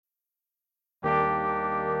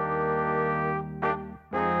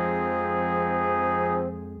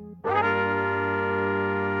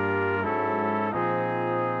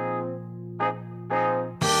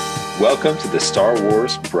Welcome to the Star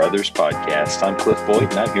Wars Brothers Podcast. I'm Cliff Boyd,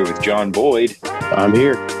 and I'm here with John Boyd. I'm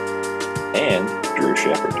here. And Drew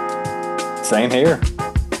Shepard. Same here.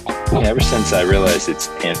 Yeah, ever since I realized it's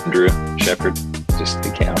Andrew Shepard, just I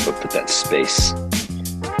can't help but put that space,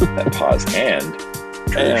 that pause, and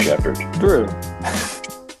Drew Shepard. Drew.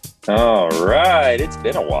 All right, it's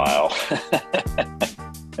been a while,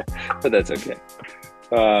 but that's okay.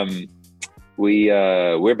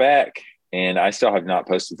 We're back, and I still have not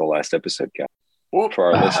posted the last episode, guys. For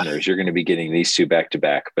our listeners, you're going to be getting these two back to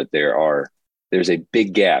back, but there's a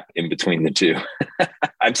big gap in between the two.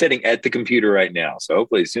 I'm sitting at the computer right now, so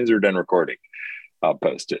hopefully as soon as we're done recording, I'll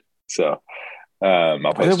post it. So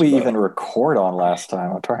what did we even record on last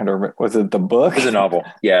time? I'm trying to remember. Was it the book? It was a novel.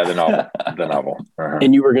 Yeah, the novel. The novel. Uh-huh.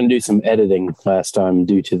 And you were going to do some editing last time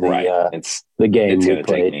due to the the game. It's going to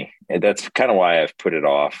take me. And that's kind of why I've put it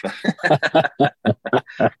off.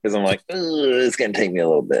 Because I'm like, it's going to take me a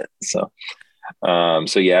little bit. So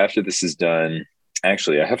yeah, after this is done,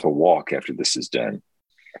 actually, I have to walk after this is done.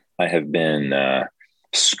 I have been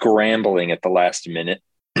scrambling at the last minute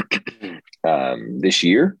this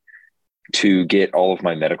year to get all of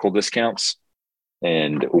my medical discounts.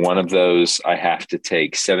 And one of those, I have to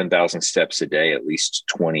take 7,000 steps a day, at least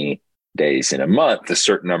 20 days in a month, a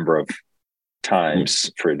certain number of times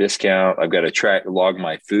for a discount. I've got to log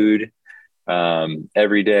my food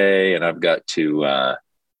every day. And I've got to,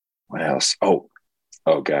 what else? Oh,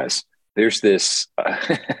 guys, there's this,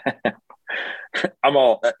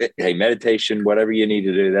 hey, meditation, whatever you need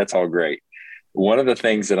to do, that's all great. One of the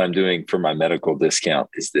things that I'm doing for my medical discount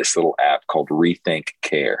is this little app called Rethink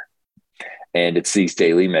Care. And it's these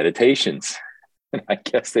daily meditations. And I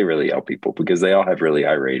guess they really help people because they all have really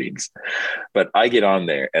high ratings. But I get on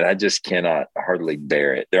there and I just cannot hardly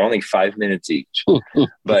bear it. They're only 5 minutes each.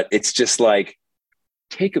 But it's just like,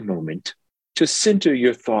 take a moment to center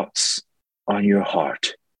your thoughts on your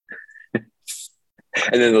heart. And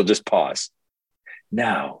then they'll just pause.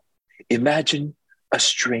 Now, imagine a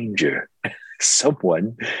stranger.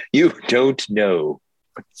 Someone you don't know.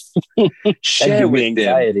 Share with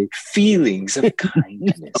them feelings of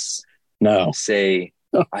kindness. No. Say,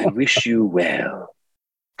 I wish you well.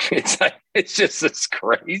 It's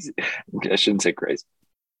crazy. I shouldn't say crazy.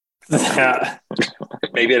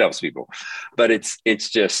 Maybe it helps people. But it's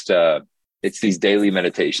just it's these daily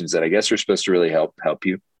meditations that I guess are supposed to really help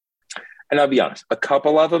you. And I'll be honest, a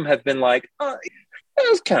couple of them have been like, it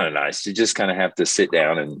was kind of nice to just kind of have to sit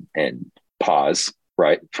down and pause,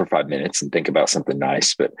 right, for 5 minutes and think about something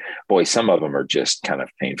nice. But boy, some of them are just kind of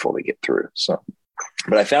painful to get through. So,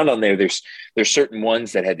 but I found on there's certain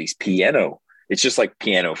ones that had these piano. It's just like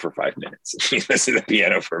piano for 5 minutes. You listen to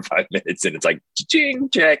piano for 5 minutes and it's like, ching,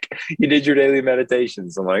 check. You did your daily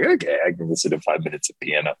meditations. I'm like, okay, I can listen to 5 minutes of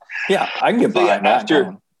piano. Yeah, I can get by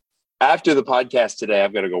after the podcast today,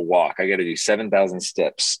 I've got to go walk. I got to do 7,000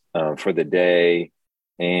 steps for the day.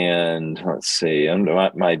 And let's see, I'm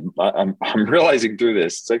realizing through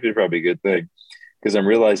this. It's actually probably a good thing because I'm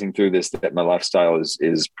realizing through this that my lifestyle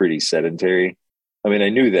is pretty sedentary. I mean, I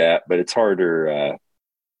knew that, but it's harder.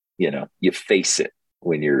 You face it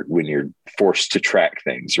when you're forced to track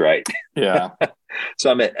things, right? Yeah.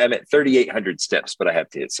 So I'm at 3,800 steps, but I have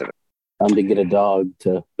to hit 7. Time to get a dog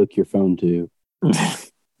to hook your phone to.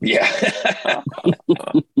 Yeah.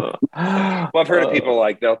 Well, I've heard of people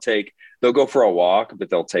like they'll go for a walk, but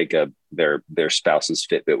they'll take their spouse's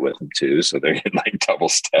Fitbit with them too. So they're in like double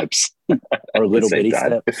steps or little bitty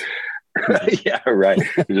steps. Yeah, right.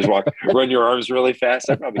 You just run your arms really fast.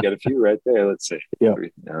 I probably got a few right there. Let's see. Yeah.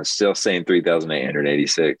 Still saying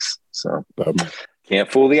 3,886. So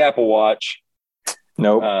can't fool the Apple Watch.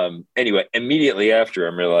 Nope. Anyway, immediately after,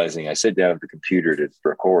 I'm realizing I sit down at the computer to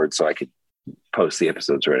record so I could post the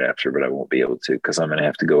episodes right after, but I won't be able to because I'm going to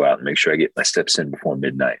have to go out and make sure I get my steps in before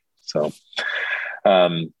midnight. So,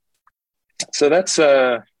 so that's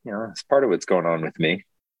that's part of what's going on with me.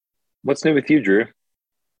 What's new with you, Drew?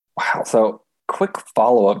 Wow. So, quick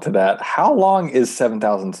follow up to that. How long is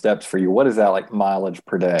 7,000 steps for you? What is that like mileage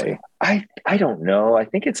per day? I don't know. I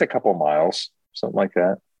think it's a couple miles, something like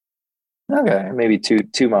that. Okay, maybe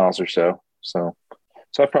two miles or so. So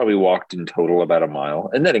I probably walked in total about a mile,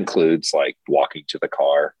 and that includes like walking to the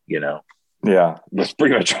car. Yeah, that's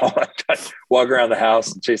pretty much all I've done. Walk around the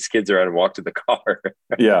house and chase the kids around and walk to the car.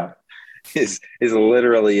 Yeah, is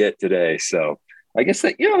literally it today. So I guess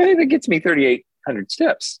that that gets me 3,800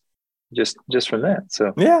 steps just from that.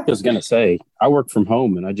 So yeah, I was gonna say I work from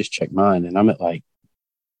home and I just check mine and I'm at like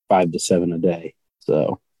 5 to 7 a day.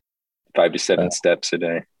 So 5 to 7 steps a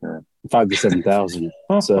day. 5 to 7,000.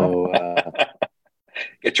 So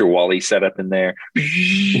get your Wally set up in there.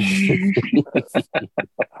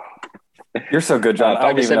 You're so good, John. I Five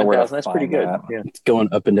don't to even know seven where to thousand. That's pretty find good. that. Yeah. It's going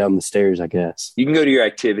up and down the stairs, I guess. You can go to your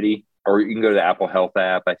activity, or you can go to the Apple Health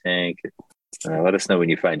app, I think. Let us know when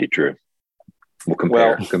you find it, Drew. We'll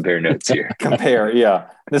compare notes here. Compare, yeah.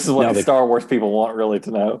 This is what Now the Star Wars people want really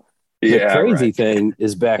to know. The crazy thing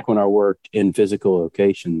is, back when I worked in physical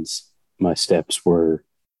locations, my steps were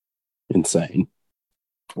insane.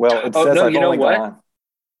 Well, it says I've you know only what? gone.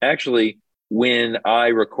 Actually, when I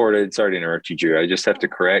recorded, sorry to interrupt you, Drew, I just have to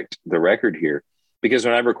correct the record here, because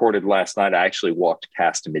when I recorded last night, I actually walked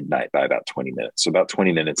past midnight by about 20 minutes. So about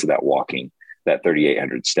 20 minutes of that walking, that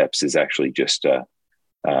 3,800 steps, is actually just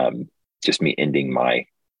me ending my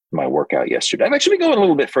workout yesterday. I've actually been going a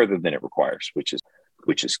little bit further than it requires, which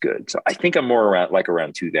is good. So I think I'm more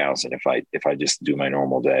around 2,000 if I just do my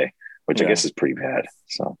normal day, which I guess is pretty bad.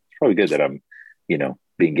 So it's probably good that I'm,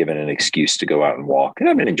 being given an excuse to go out and walk, and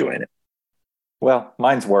I've been enjoying it. Well,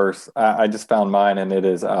 mine's worse. I just found mine, and it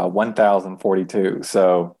is 1,042.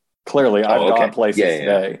 So clearly, I've gone places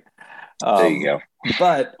today. There you go.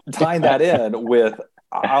 But tying that in with,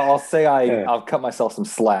 I'll say I'll cut myself some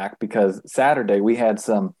slack, because Saturday we had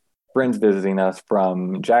some friends visiting us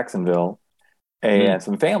from Jacksonville and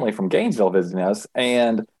some family from Gainesville visiting us,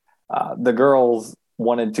 and the girls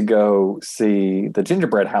wanted to go see the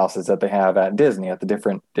gingerbread houses that they have at Disney, at the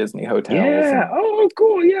different Disney hotels. Yeah. Oh,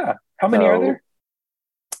 cool. Yeah. How many are there?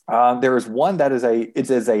 There is one that is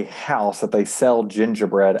a house that they sell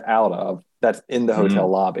gingerbread out of, that's in the hotel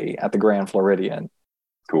lobby at the Grand Floridian.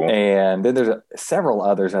 Cool. And then there's several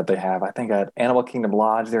others that they have. I think at Animal Kingdom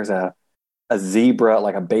Lodge, there's a zebra,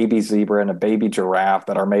 like a baby zebra and a baby giraffe,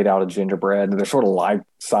 that are made out of gingerbread. And they're sort of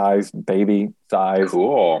life-sized, baby size.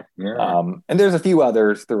 Cool. Yeah. And there's a few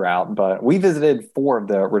others throughout, but we visited 4 of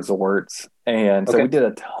the resorts. And so we did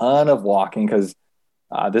a ton of walking, because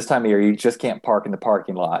this time of year, you just can't park in the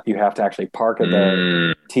parking lot. You have to actually park at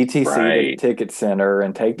the TTC, the ticket center,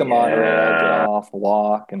 and take the monorail, get off,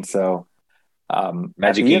 walk. And so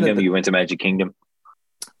Magic Kingdom, you went to Magic Kingdom?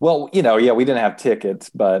 Well, we didn't have tickets,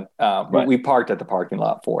 but we parked at the parking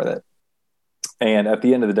lot for it. And at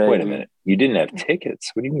the end of the day... Wait a minute. You didn't have tickets?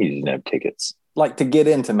 What do you mean you didn't have tickets? Like, to get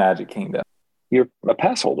into Magic Kingdom. You're a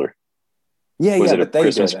pass holder. Yeah, Was it a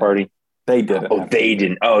Christmas party? They didn't. Oh, they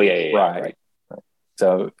didn't. Oh, yeah. Right.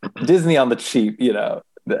 So Disney on the cheap, the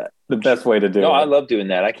best way to do it. No, I love doing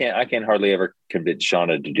that. I can't hardly ever convince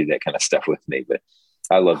Shauna to do that kind of stuff with me, but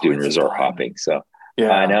I love doing resort hopping. So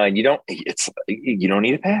I know, and you don't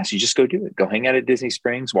need a pass. You just go do it. Go hang out at Disney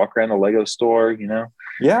Springs, walk around the Lego store,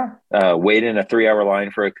 Yeah. Wait in a 3-hour line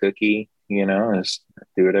for a cookie, just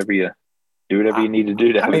do whatever you need to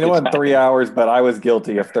do. I mean, it wasn't 3 hours, but I was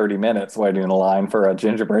guilty of 30 minutes waiting in a line for a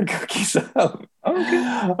gingerbread cookie. So.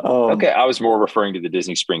 Okay. I was more referring to the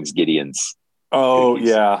Disney Springs Gideon's. Oh, cookies,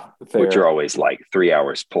 yeah. Fair. Which are always like 3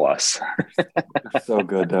 hours plus. So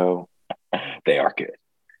good, though. They are good.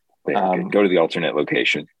 Good. Go to the alternate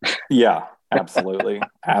location. Yeah, absolutely.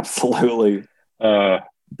 Absolutely.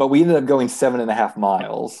 But we ended up going 7.5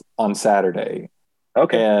 miles on Saturday.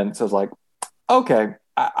 Okay. And so I was like, okay,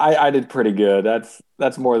 I did pretty good.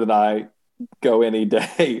 That's more than I go any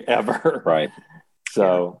day ever. Right.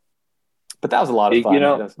 So, but that was a lot of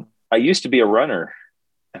fun. I used to be a runner,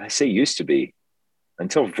 and I say used to be,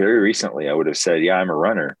 until very recently, I would have said, yeah, I'm a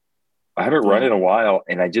runner. I haven't run in a while,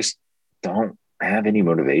 and I just don't have any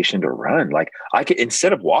motivation to run. Like,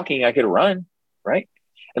 instead of walking, I could run. Right.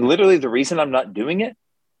 And literally the reason I'm not doing it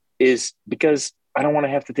is because I don't want to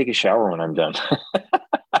have to take a shower when I'm done.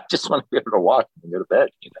 I just want to be able to walk and go to bed.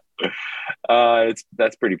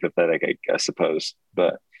 That's pretty pathetic, I suppose.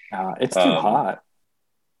 But it's too hot.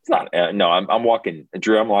 It's not. No, I'm walking,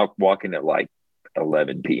 Drew. I'm walking at like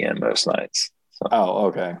 11 p.m. most nights. So,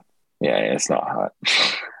 okay. Yeah, it's not hot.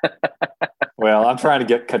 Well, I'm trying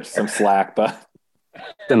to catch some slack, but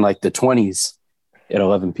in like the 20s at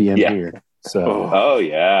 11 p.m. here. So. Oh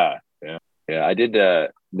yeah. I did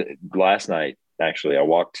last night. Actually, I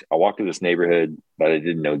walked to this neighborhood that I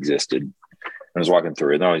didn't know existed. I was walking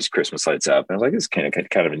through it, and all these Christmas lights up. And I was like, "This is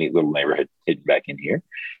kind of a neat little neighborhood hidden back in here,"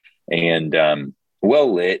 and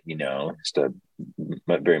well lit. Just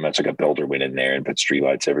very much like a builder went in there and put street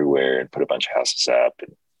lights everywhere and put a bunch of houses up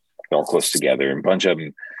and all close together. And a bunch of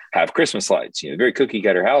them have Christmas lights. Very cookie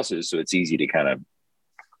cutter houses, so it's easy to kind of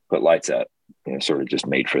put lights up. Sort of just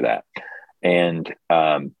made for that. And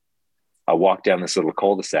I walked down this little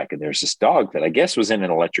cul-de-sac, and there's this dog that I guess was in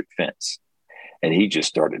an electric fence, and he just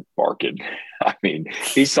started barking. I mean,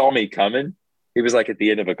 he saw me coming. He was like at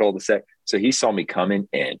the end of a cul-de-sac. So he saw me coming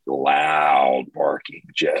and loud barking,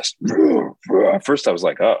 just at first I was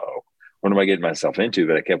like, uh-oh, what am I getting myself into?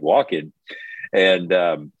 But I kept walking. And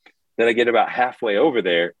then I get about halfway over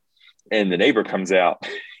there, And the neighbor comes out,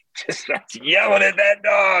 just starts yelling at that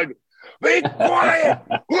dog. Be quiet.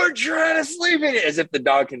 We're trying to sleep in it. As if the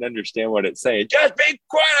dog can understand what it's saying. Just be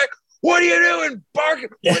quiet. What are you doing? Barking.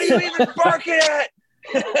 What are you even barking at?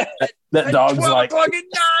 That dog's 12 like, o'clock at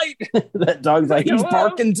night. that dog's like, he's Hello?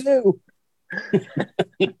 barking too.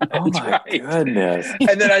 Oh my right. goodness.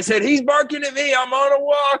 And then I said, he's barking at me. I'm on a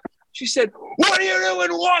walk. She said, what are you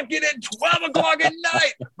doing walking at 12 o'clock at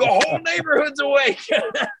night? The whole neighborhood's awake.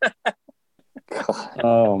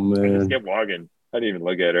 Oh, I just man. kept walking. I didn't even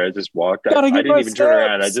look at her. I just walked. I Gotta get didn't my even turn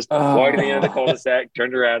around. I steps. just walked to the end of the cul-de-sac,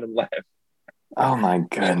 turned around and left. Oh my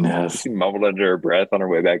goodness. She mumbled under her breath on her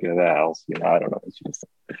way back into the house. I don't know. She was,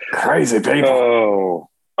 Crazy people.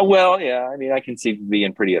 well, yeah. I mean, I can see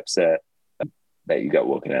being pretty upset that you got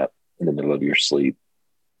woken up in the middle of your sleep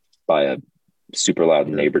by a super loud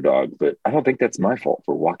neighbor dog, but I don't think that's my fault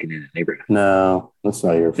for walking in a neighborhood. No, that's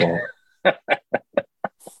not your fault.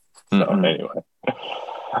 So anyway,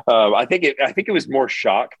 I think it was more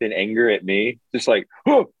shock than anger at me. Just like,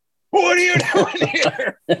 oh, what are you doing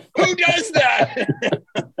here? Who does that?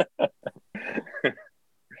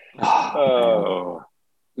 Oh,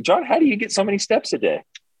 John, how do you get so many steps a day?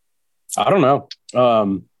 I don't know.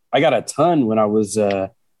 I got a ton when I was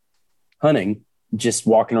hunting, just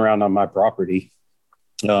walking around on my property,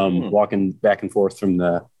 walking back and forth from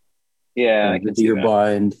the deer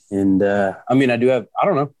blind. And I mean, I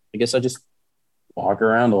don't know. I guess I just walk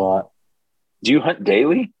around a lot. Do you hunt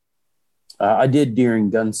daily? I did during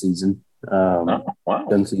gun season. Wow.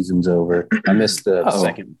 Gun season's over. I missed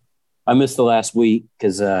the I missed the last week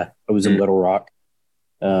because I was in Little Rock.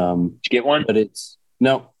 Did you get one? But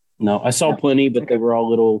no. I saw plenty, but they were all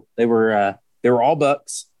little. They were all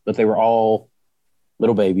bucks, but they were all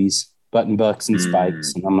little babies, button bucks and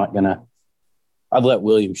spikes. And I'm not gonna. I'd let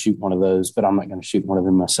William shoot one of those, but I'm not gonna shoot one of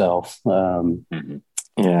them myself.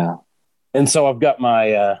 Yeah. And so I've got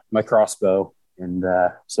my my crossbow, and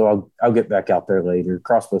so I'll get back out there later.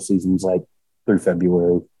 Crossbow season's like through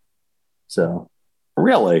February. So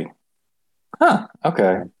really,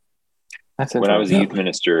 okay. That's when I was a youth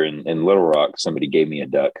minister in Little Rock, somebody gave me a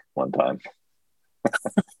duck one time.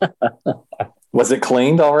 Was it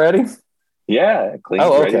cleaned already? Yeah, cleaned,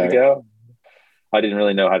 ready to go. I didn't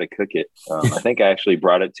really know how to cook it. I think I actually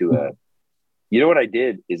brought it to you know what I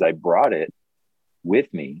did is I brought it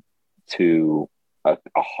with me to a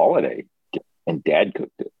holiday, and Dad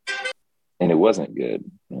cooked it, and it wasn't good.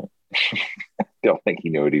 I don't think he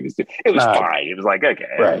knew what he was doing. It was fine. It was like, okay,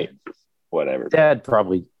 right, whatever. Dad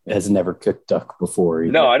probably has never cooked duck before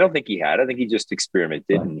either. No, I don't think he had. I think he just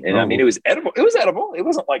experimented, and I mean, it was edible. It was edible. It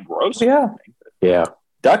wasn't like gross. Yeah.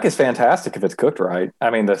 Duck is fantastic if it's cooked right.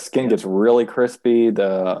 I mean, the skin gets really crispy.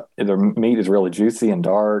 The meat is really juicy and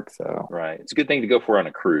dark. So right, it's a good thing to go for on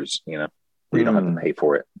a cruise. You don't have to pay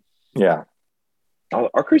for it. Yeah,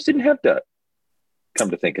 our cruise didn't have duck.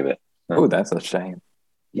 Come to think of it, oh, that's a shame.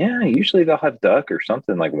 Yeah, usually they'll have duck or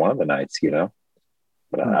something like one of the nights,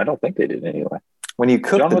 but I don't think they did anyway. When you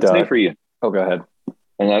cook John, the what's duck, new for you? Oh, go ahead.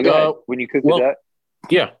 And go ahead. When you cook the duck,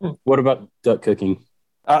 yeah. What about duck cooking?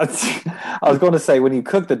 I was going to say, when you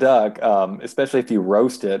cook the duck, especially if you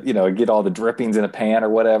roast it, get all the drippings in a pan or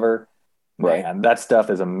whatever. Right. Man, that stuff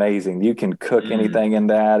is amazing. You can cook anything in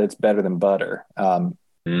that. It's better than butter.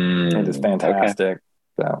 It is fantastic.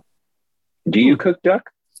 Okay. So, do you cook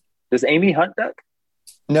duck? Does Amy hunt duck?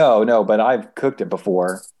 No, but I've cooked it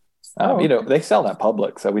before. They sell that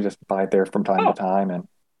Publix, so we just buy it there from time to time, and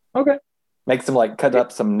make some cut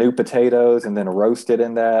up some new potatoes and then roast it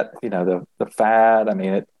in that, the fat. I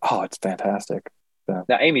mean, it's fantastic. So.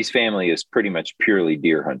 Now, Amy's family is pretty much purely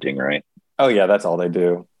deer hunting, right? Oh yeah, that's all they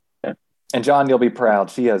do. Yeah. And John, you'll be proud.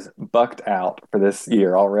 She has bucked out for this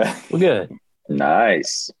year already. Well, good.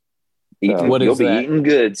 Nice. You'll be eating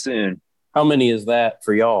good soon. How many is that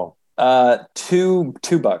for y'all? Two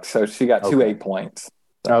bucks. So she got 2 8 points.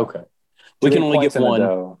 So okay. We can only get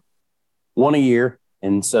one a year.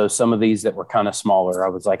 And so some of these that were kind of smaller, I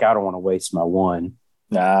was like, I don't want to waste my one.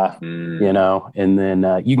 Nah. And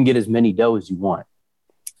then you can get as many doe as you want.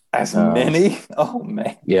 As many? Oh,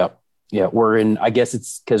 man. Yeah. Yeah. I guess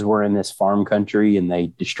it's because we're in this farm country and they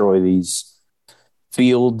destroy these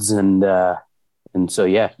fields. And so,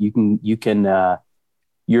 yeah, you can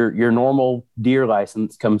your normal deer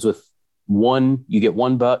license comes with you get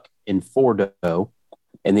 1 buck and 4 doe.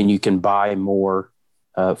 And then you can buy 4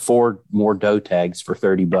 more doe tags for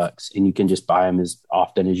 $30, and you can just buy them as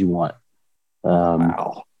often as you want.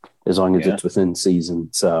 Wow! As long as it's within season.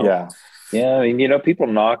 So yeah. I mean, people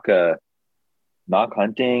knock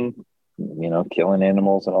hunting, killing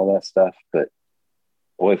animals and all that stuff. But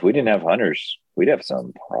boy, if we didn't have hunters, we'd have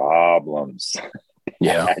some problems.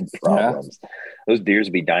 Yeah. had problems. Those deers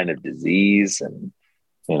would be dying of disease, and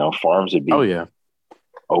farms would be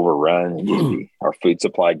overrun. And our food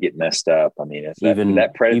supply get messed up. I mean, it's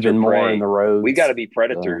that predator even more prey. in the roads. We got to be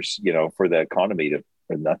predators, for the economy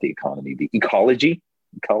not the economy, the ecology.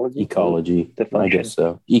 I guess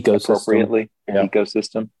so. Ecosystem. Appropriately,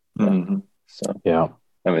 ecosystem. Mm-hmm. So yeah.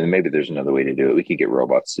 I mean, maybe there's another way to do it. We could get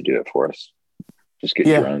robots to do it for us. Just get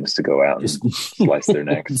drones to go out and slice their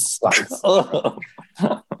necks.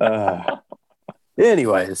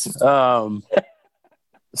 Anyways, so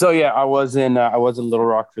yeah, I was in Little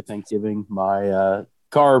Rock for Thanksgiving. My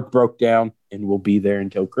car broke down and will be there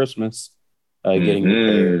until Christmas, getting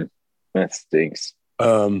repaired. That stinks.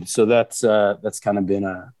 So that's kind of been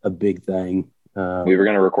a big thing. We were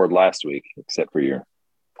going to record last week, except for your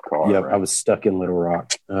car. Yep, right? I was stuck in Little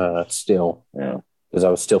Rock still, because I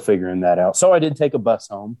was still figuring that out. So I did take a bus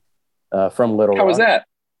home from Little Rock. How was that?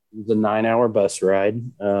 It was a 9-hour bus ride.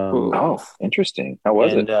 Interesting. How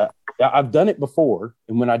was it? I've done it before,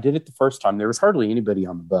 and when I did it the first time, there was hardly anybody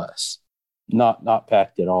on the bus. Not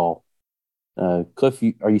packed at all. Cliff,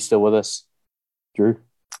 are you still with us? Drew?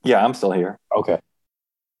 Yeah, I'm still here. Okay.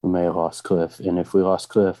 We may have lost Cliff, and if we lost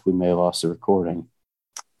Cliff, we may have lost the recording.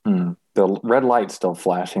 The red light's still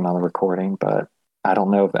flashing on the recording, but I don't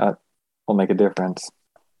know if that will make a difference.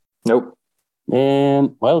 Nope.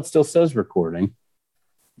 And, well, it still says recording.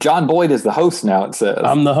 John Boyd is the host now, it says.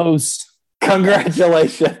 I'm the host.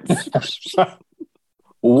 Congratulations.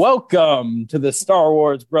 Welcome to the Star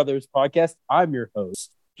Wars Brothers podcast. I'm your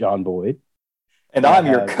host, John Boyd. And I'm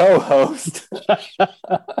your co-host.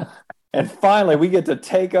 And finally, we get to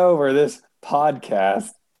take over this podcast.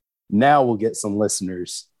 Now we'll get some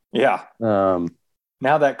listeners. Yeah. Now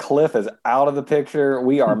that Cliff is out of the picture,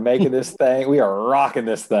 we are making this thing. We are rocking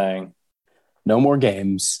this thing. No more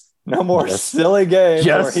games. No more silly games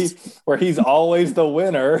where he's always the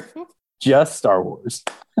winner. Just Star Wars.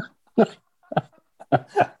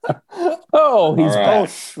 Oh, he's back.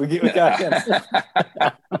 We got him.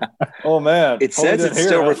 Oh, man. It says it's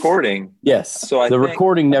still recording. Yes. So the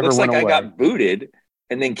recording never went away. I got booted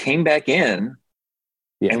and then came back in,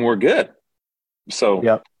 and we're good. So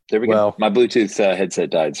there we go. My Bluetooth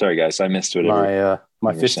headset died. Sorry, guys. I missed whatever.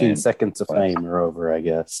 My 15 seconds of fame are over, I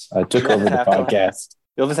guess. I took over the podcast.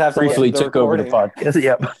 You'll just have to briefly took over the podcast.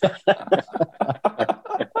 Yep.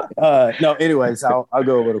 No, anyways, I'll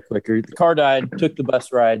go a little quicker. The car died, took the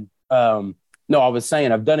bus ride. No, I was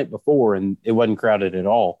saying I've done it before and it wasn't crowded at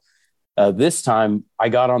all. This time I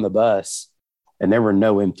got on the bus and there were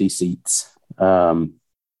no empty seats. I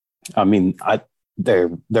mean, there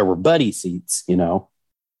were buddy seats,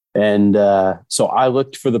 And so I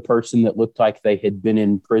looked for the person that looked like they had been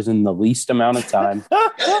in prison the least amount of time.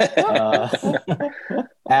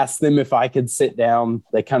 Asked them if I could sit down.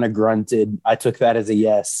 They kind of grunted. I took that as a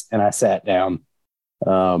yes, and I sat down.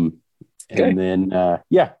 And then,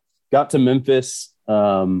 got to Memphis,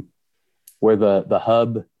 where the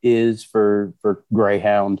hub is for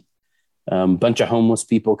Greyhound. Bunch of homeless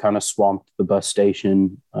people kind of swamped the bus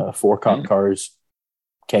station. 4 cop cars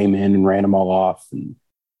came in and ran them all off. And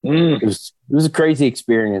it was a crazy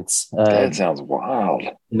experience. That sounds wild.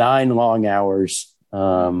 9 long hours.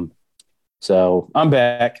 So I'm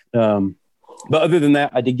back. But other than that,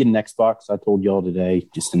 I did get an Xbox. I told y'all today,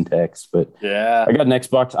 just in text. But yeah, I got an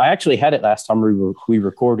Xbox. I actually had it last time we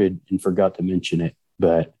recorded and forgot to mention it.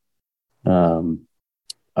 But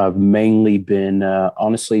I've mainly been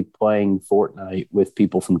honestly playing Fortnite with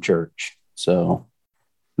people from church. So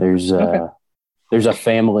there's a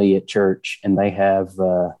family at church, and they have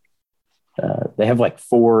like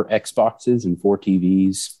 4 Xboxes and 4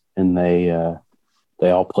 TVs, and they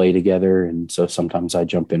all play together. And so sometimes I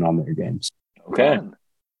jump in on their games. Okay.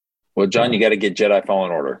 Well, John, you got to get Jedi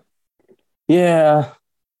Fallen Order. Yeah,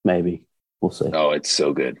 maybe. We'll see. Oh, it's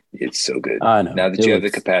so good. It's so good. I know. Now that you have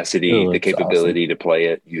the capacity, the capability to play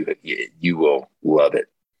it, you will love it.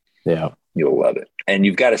 Yeah. You'll love it. And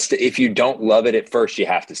you've got to, if you don't love it at first, you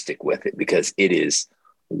have to stick with it because it is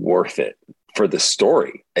worth it for the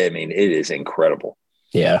story. I mean, it is incredible.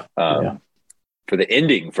 Yeah. For the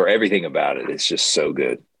ending, for everything about it, it's just so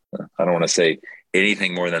good. I don't want to say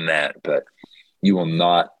anything more than that, but you will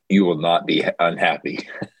not be unhappy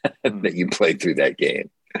that you played through that game.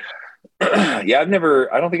 I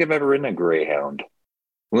don't think I've ever ridden a Greyhound.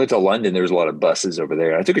 We went to London. There was a lot of buses over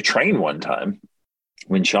there. I took a train one time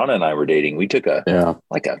when Shauna and I were dating. We took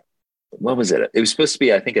what was it? It was supposed to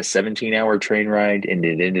be, I think, a 17-hour train ride, and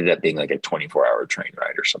it ended up being like a 24-hour train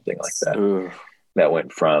ride or something like that. Ooh. That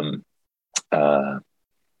went from,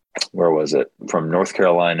 where was it? From North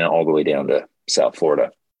Carolina all the way down to South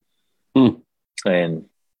Florida. And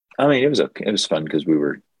I mean, it was okay. It was fun because we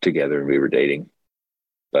were together and we were dating,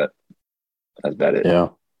 but that's about it. Yeah.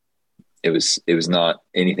 It was not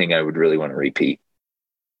anything I would really want to repeat.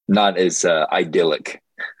 Not as idyllic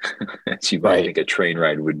as you might think a train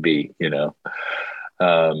ride would be, you know.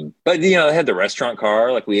 But you know, they had the restaurant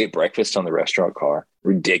car. Like we ate breakfast on the restaurant car.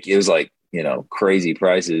 Ridiculous, like, you know, crazy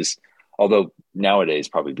prices. Although nowadays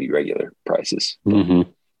probably be regular prices. Mm-hmm.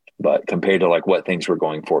 But compared to like what things were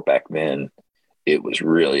going for back then, it was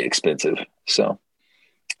really expensive. So,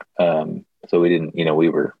 so we didn't, you know, we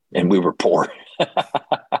were poor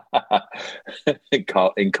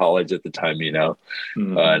in college at the time, you know,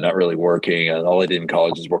 not really working. And all I did in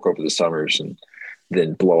college is work over the summers and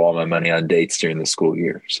then blow all my money on dates during the school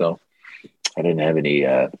year. So I didn't have any,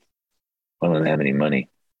 money.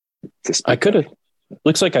 I could have,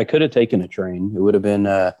 looks like I could have taken a train. It would have been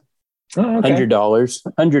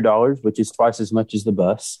 $100, which is twice as much as the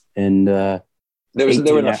bus. And there was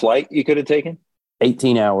a flight you could have taken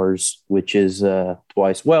 18 hours, which is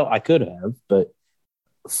twice. Well, I could have, but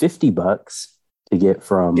 $50 to get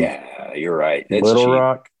from you're right. It's Little cheap.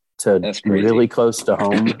 Rock to really close to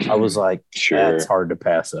home. I was like, that's hard to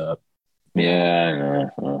pass up. Yeah,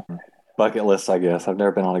 I know. Bucket list, I guess. I've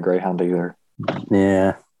never been on a Greyhound either.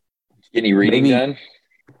 Yeah. Any reading done?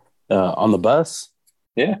 On the bus?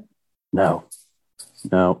 Yeah. No.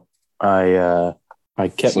 I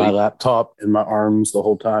kept my laptop in my arms the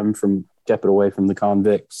whole time, kept it away from the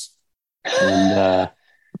convicts, and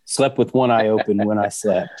slept with one eye open when I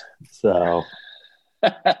slept. So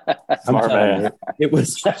Smart man. It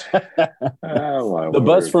was the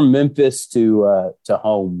bus from Memphis to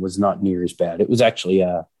home was not near as bad. It was actually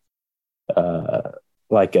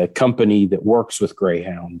like a company that works with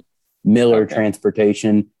Greyhound, Miller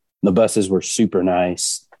Transportation. The buses were super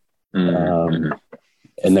nice.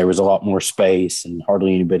 And there was a lot more space and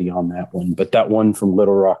hardly anybody on that one. But that one from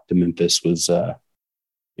Little Rock to Memphis was, it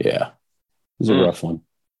was a rough one.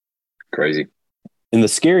 Crazy. And the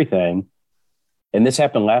scary thing, and this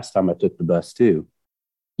happened last time I took the bus too,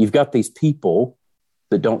 you've got these people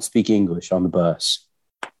that don't speak English on the bus.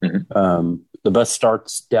 The bus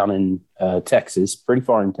starts down in Texas, pretty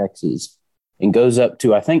far in Texas, and goes up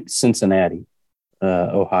to, I think, Cincinnati,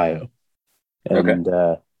 Ohio.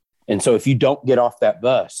 And so if you don't get off that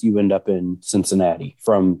bus, you end up in Cincinnati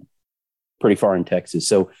from pretty far in Texas.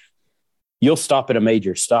 So you'll stop at a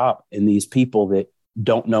major stop, and these people that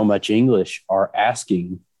don't know much English are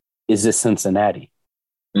asking, is this Cincinnati?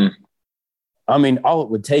 I mean, all it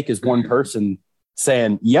would take is one person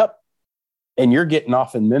saying, yep, and you're getting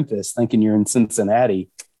off in Memphis thinking you're in Cincinnati.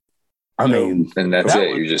 I mean, and that's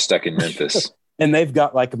it. You're just stuck in Memphis. And they've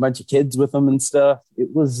got like a bunch of kids with them and stuff. It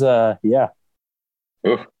was, that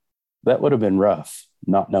would have been rough,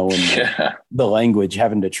 not knowing the language,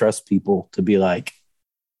 having to trust people to be like,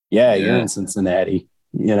 you're in Cincinnati,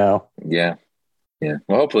 you know? Yeah. Well,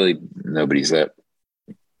 hopefully nobody's that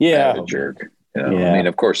a jerk. You know? I mean,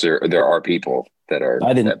 of course there are people that are.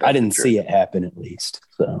 I didn't see it happen, at least.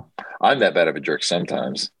 So I'm that bad of a jerk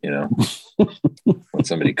sometimes, you know, when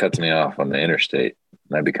somebody cuts me off on the interstate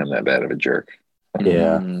and I become that bad of a jerk.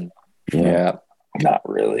 Yeah. Not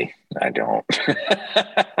really. I don't.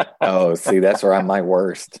 Oh, see, that's where I'm my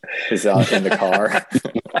worst is out in the car.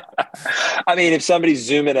 I mean, if somebody's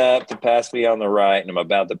zooming up to pass me on the right and I'm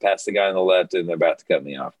about to pass the guy on the left and they're about to cut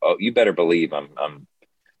me off, oh, you better believe I'm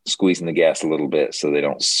squeezing the gas a little bit so they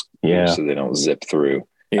don't zip through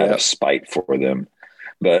out of spite for them.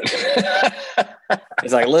 But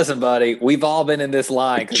it's like, listen, buddy, we've all been in this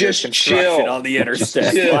line. Just chill on the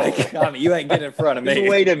interstate. Like, I mean, you ain't getting in front of me. Just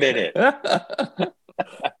wait a minute. But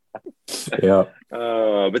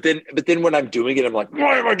then when I'm doing it, I'm like,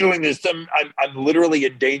 why am I doing this? I'm literally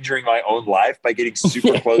endangering my own life by getting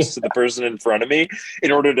super close to the person in front of me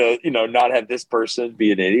in order to, you know, not have this person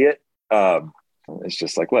be an idiot. It's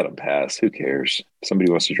just like, let them pass. Who cares? If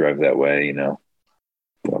somebody wants to drive that way, you know,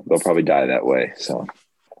 they'll probably die that way. So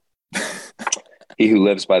he who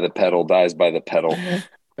lives by the pedal dies by the pedal.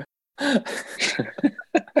 All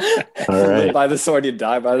right. Live by the sword, you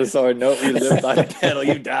die by the sword. No, you live by the pedal,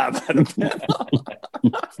 you die by the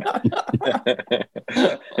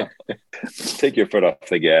pedal. Take your foot off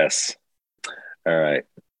the gas. All right.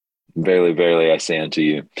 Verily, verily, I say unto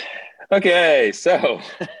you. Okay, so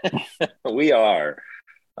we are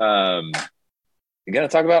going to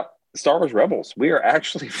talk about Star Wars Rebels. We are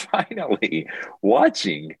actually finally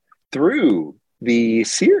watching through the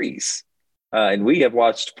series. And we have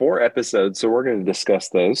watched 4 episodes, so we're going to discuss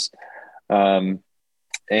those. You know,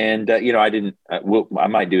 I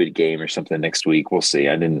might do a game or something next week. We'll see.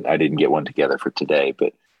 I didn't get one together for today,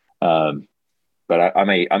 but but I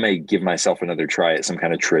may give myself another try at some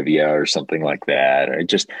kind of trivia or something like that. Or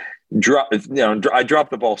just I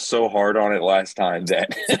dropped the ball so hard on it last time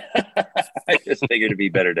that I just figured it'd be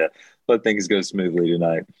better to let things go smoothly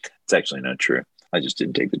tonight. It's actually not true. I just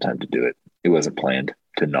didn't take the time to do it. It wasn't planned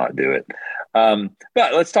to not do it.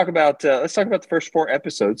 But let's talk about the first 4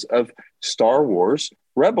 episodes of Star Wars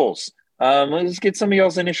Rebels. Let's get some of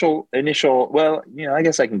y'all's initial. Well, I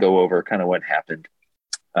guess I can go over kind of what happened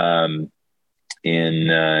in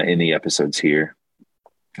the episodes here.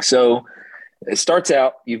 So it starts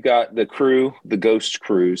out. You've got the crew, the Ghost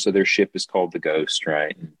crew. So their ship is called the Ghost,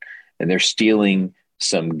 right? And they're stealing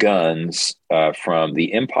some guns from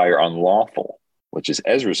the Empire on Lothal, which is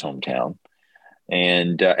Ezra's hometown.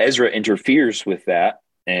 And Ezra interferes with that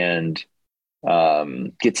and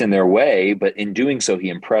gets in their way, but in doing so, he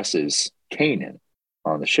impresses Kanan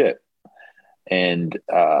on the ship. And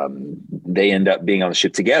they end up being on the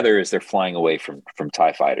ship together as they're flying away from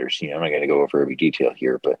TIE fighters. I'm not going to go over every detail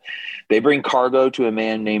here, but they bring cargo to a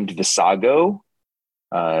man named Visago,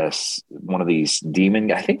 one of these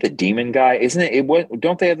demon. I think the demon guy, isn't it?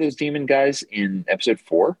 Don't they have those demon guys in episode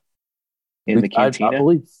 4 in the cantina?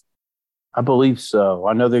 I believe so.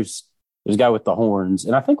 I know there's a guy with the horns,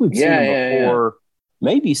 and I think we've seen him before,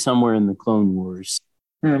 maybe somewhere in the Clone Wars.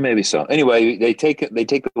 Maybe so. Anyway, they take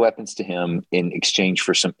the weapons to him in exchange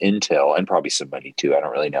for some intel and probably some money too. I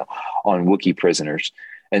don't really know, on Wookiee prisoners.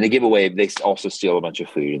 And they also steal a bunch of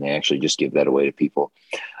food, and they actually just give that away to people.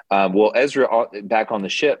 Well, Ezra, back on the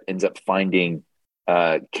ship, ends up finding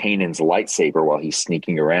Kanan's lightsaber while he's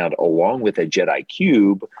sneaking around, along with a Jedi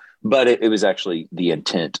cube. But it was actually the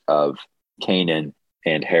intent of Kanan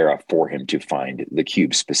and Hera for him to find the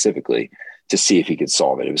cube specifically to see if he could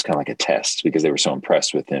solve it. It was kind of like a test because they were so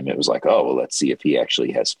impressed with him. It was like, oh, well, let's see if he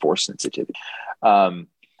actually has force sensitivity.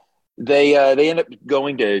 They end up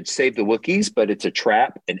going to save the Wookiees, but it's a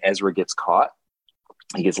trap, and Ezra gets caught.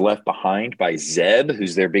 He gets left behind by Zeb,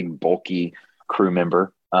 who's their big bulky crew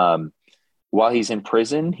member. While he's in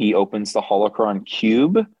prison, he opens the holocron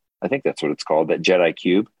cube. I think that's what it's called, that Jedi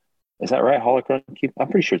cube. Is that right? Holocron cube? I'm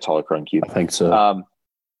pretty sure it's holocron cube. I think so.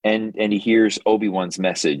 And he hears Obi-Wan's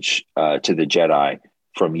message to the Jedi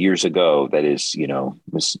from years ago. That is,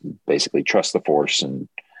 was basically trust the Force and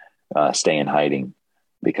stay in hiding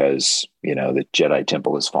because, the Jedi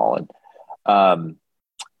Temple has fallen.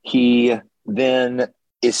 He then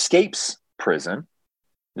escapes prison,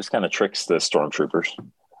 just kind of tricks the stormtroopers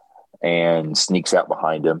and sneaks out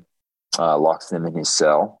behind him, locks them in his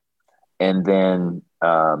cell. And then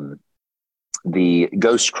the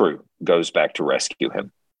Ghost crew goes back to rescue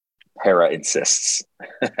him. Hera insists.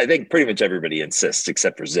 I think pretty much everybody insists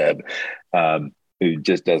except for Zeb, who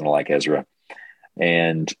just doesn't like Ezra.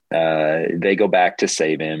 And they go back to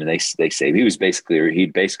save him, and they save. He'd basically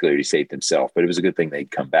already saved himself, but it was a good thing they'd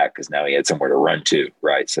come back because now he had somewhere to run to,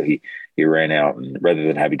 right? So he ran out, and rather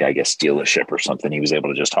than having to, I guess, steal a ship or something, he was able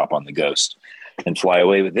to just hop on the Ghost and fly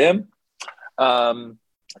away with them.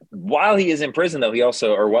 While he is in prison, though,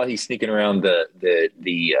 while he's sneaking around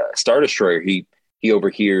the Star Destroyer, he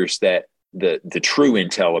overhears that the true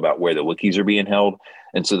intel about where the Wookiees are being held,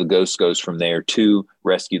 and so the Ghost goes from there to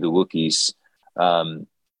rescue the Wookiees.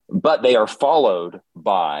 But they are followed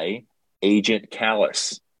by Agent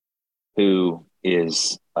Kallus, who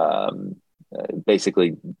is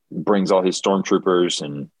basically brings all his stormtroopers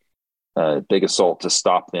and big assault to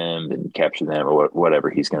stop them and capture them or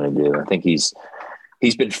whatever he's going to do. I think he's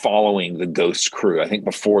been following the Ghost crew. I think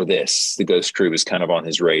before this, the Ghost crew was kind of on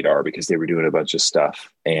his radar because they were doing a bunch of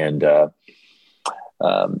stuff. And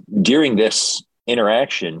during this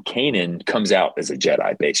interaction, Kanan comes out as a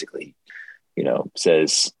Jedi, basically.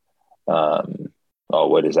 Says, I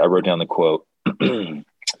wrote down the quote.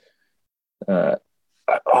 What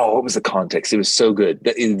was the context? It was so good.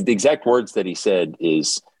 The exact words that he said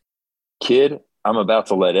is, "Kid, I'm about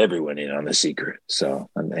to let everyone in on the secret." So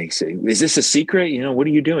they say, "Is this a secret? What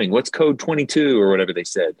are you doing? What's code 22 or whatever they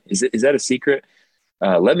said? Is that a secret?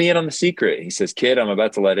 Let me in on the secret." He says, "Kid, I'm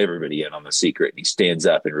about to let everybody in on the secret." And he stands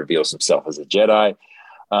up and reveals himself as a Jedi.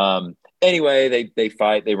 Anyway, they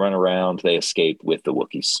fight, they run around, they escape with the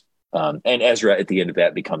Wookiees. And Ezra, at the end of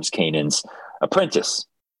that, becomes Kanan's apprentice.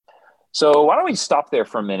 So why don't we stop there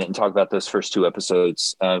for a minute and talk about those first 2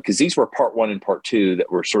 episodes? Because these were part 1 and part 2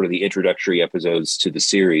 that were sort of the introductory episodes to the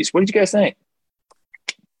series. What did you guys think?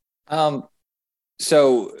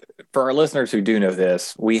 So for our listeners who do know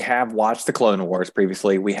this, we have watched the Clone Wars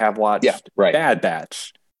previously. We have watched Bad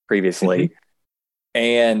Batch previously. Mm-hmm.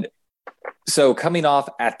 And so coming off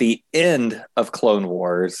at the end of Clone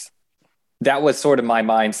Wars, that was sort of my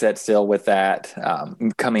mindset still with that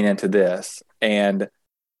coming into this. And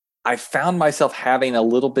I found myself having a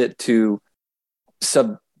little bit to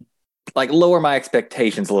lower my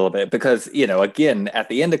expectations a little bit because, again, at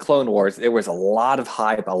the end of Clone Wars, there was a lot of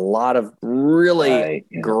hype, a lot of really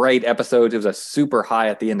great episodes. It was a super high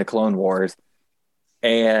at the end of Clone Wars.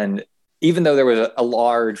 And even though there was a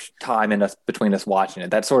large time between us watching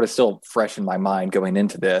it, that's sort of still fresh in my mind going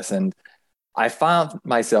into this. And I found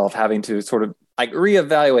myself having to sort of like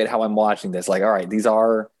reevaluate how I'm watching this. Like, all right, these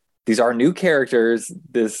are new characters.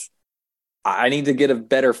 I need to get a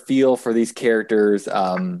better feel for these characters.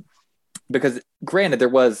 Because granted, there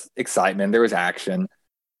was excitement, there was action,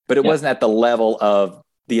 but it wasn't at the level of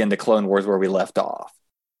the end of Clone Wars where we left off.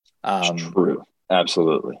 True.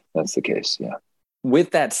 Absolutely. That's the case. Yeah.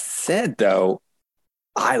 With that said, though,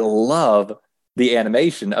 I love the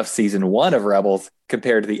animation of season 1 of Rebels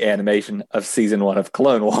compared to the animation of season 1 of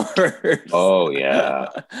Clone Wars. Oh, yeah.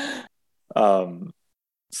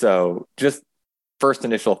 So just first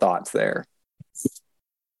initial thoughts there.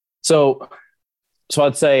 So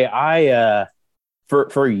I'd say I,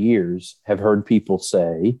 for years, have heard people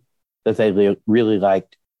say that they really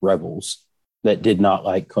liked Rebels that did not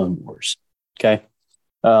like Clone Wars. Okay.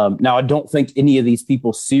 Now, I don't think any of these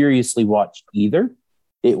people seriously watched either.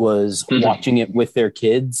 It was watching it with their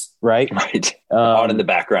kids, right? Right. On in the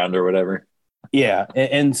background or whatever. Yeah.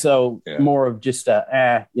 And so more of just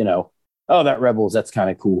that Rebels, that's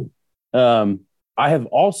kind of cool. I have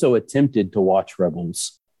also attempted to watch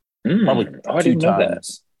Rebels probably 2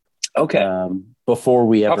 times. Okay. Before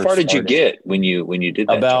we ever How far did you started. get when you did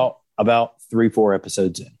that? About 3-4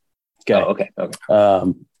 episodes in. Okay. Oh,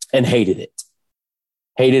 okay. And hated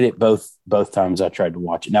it both times I tried to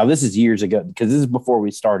watch it. Now this is years ago because this is before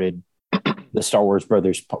we started the Star Wars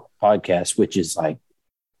Brothers podcast, which is like,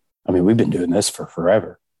 I mean, we've been doing this for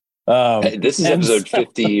forever. This is episode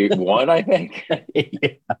 51, I think.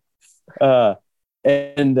 Yeah.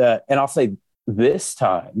 And I'll say this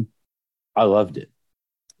time I loved it.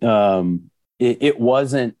 It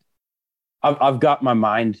wasn't, I've got my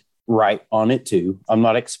mind right on it too. I'm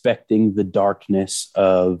not expecting the darkness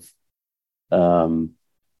of,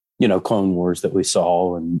 Clone Wars that we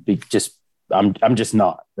saw I'm just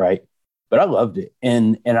not, right. But I loved it.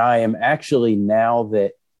 And I am actually, now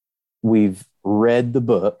that we've read the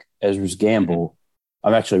book, Ezra's Gamble,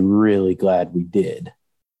 I'm actually really glad we did.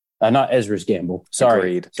 Not Ezra's Gamble.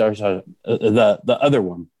 Sorry. Agreed. Sorry. The other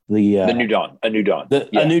one. The New Dawn. A New Dawn.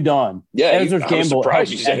 A New Dawn. Yeah. Ezra's Gamble.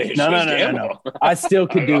 Surprised you said No. I still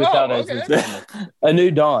could do without Ezra's Gamble. A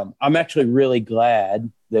New Dawn. I'm actually really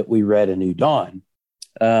glad that we read A New Dawn,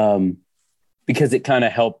 because it kind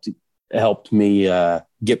of helped me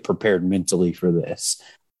get prepared mentally for this.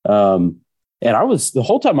 And the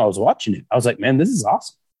whole time I was watching it, I was like, man, this is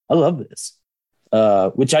awesome. I love this.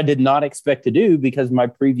 Which I did not expect to do because my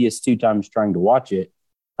previous 2 times trying to watch it,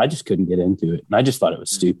 I just couldn't get into it. And I just thought it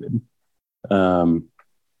was stupid. But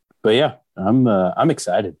yeah, I'm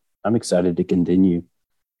excited. I'm excited to continue.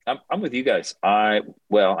 I'm with you guys. I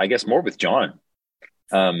guess more with John.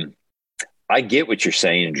 I get what you're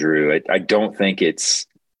saying, Drew. I don't think it's,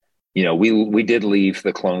 we did leave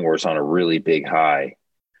the Clone Wars on a really big high,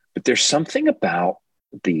 but there's something about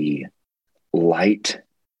the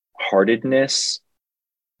light-heartedness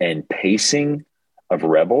and pacing of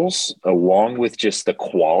Rebels, along with just the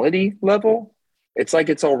quality level. It's like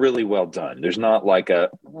it's all really well done. There's not like you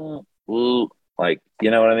know what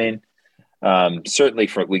I mean? Certainly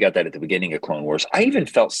we got that at the beginning of Clone Wars. I even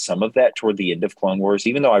felt some of that toward the end of Clone Wars,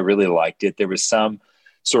 even though I really liked it. There was some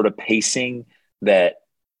sort of pacing that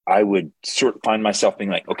I would sort of find myself being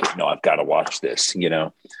like, okay, no, I've got to watch this,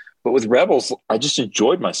 But with Rebels, I just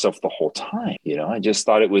enjoyed myself the whole time. I just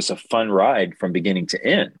thought it was a fun ride from beginning to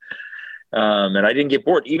end. And I didn't get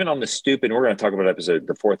bored, even on the stupid, we're going to talk about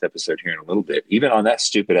the 4th episode here in a little bit. Even on that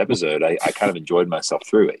stupid episode, I kind of enjoyed myself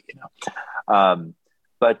through it,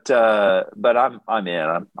 But I'm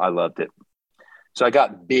in. I loved it. So I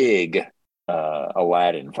got big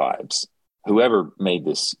Aladdin vibes. Whoever made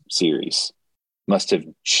this series must have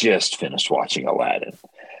just finished watching Aladdin,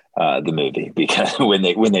 the movie, because when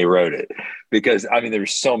they wrote it, because I mean,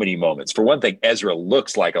 there's so many moments. For one thing, Ezra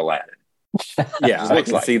looks like Aladdin. Yeah, I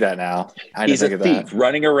can see that now. He's a thief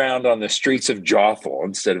running around on the streets of Jothal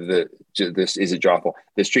instead of the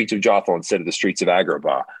streets of Jothal instead of the streets of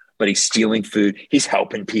Agrabah. But he's stealing food. He's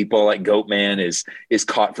helping people. Like Goatman is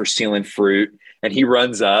caught for stealing fruit, and he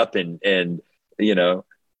runs up and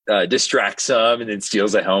distracts some, and then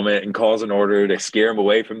steals a helmet and calls an order to scare him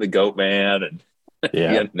away from the Goatman. And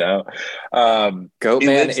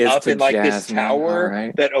Goatman is up in like this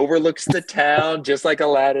tower that overlooks the town, just like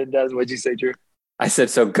Aladdin does. What'd you say, Drew? I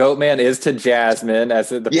said, so Goatman is to Jasmine as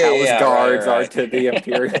the palace guards are to the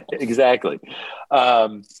Imperial. Exactly.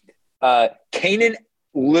 Kanan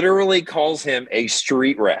literally calls him a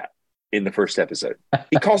street rat in the first episode.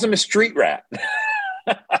 He calls him a street rat.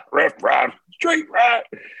 Riff raff, street rat.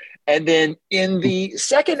 And then in the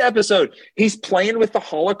second episode, he's playing with the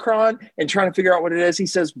holocron and trying to figure out what it is. He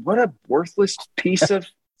says, what a worthless piece of,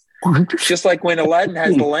 just like when Aladdin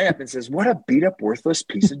has the lamp and says, what a beat up, worthless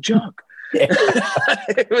piece of junk.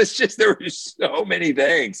 It was just, there were so many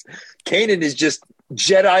things. Kanan is just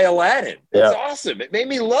Jedi Aladdin. It's awesome. It made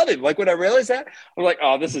me love him. Like when I realized that, I'm like,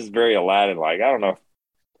 oh, this is very Aladdin. Like, I don't know.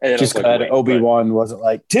 And just glad Obi-Wan wasn't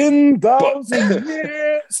like 10,000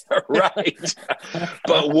 years. Right.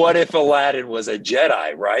 But what if Aladdin was a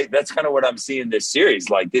Jedi, right? That's kind of what I'm seeing this series.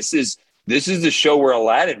 Like this is the show where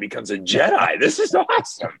Aladdin becomes a Jedi. This is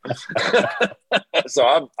awesome.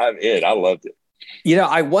 So I'm in. I loved it. You know,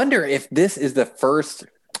 I wonder if this is the first.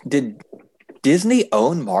 Did Disney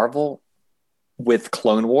own Marvel with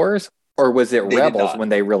Clone Wars, or was it Rebels when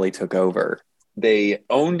they really took over? They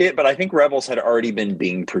owned it, but I think Rebels had already been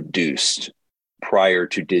being produced prior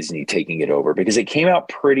to Disney taking it over because it came out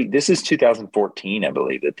this is 2014, I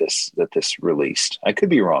believe, that this released. I could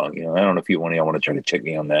be wrong. You know, I don't know if y'all want to try to check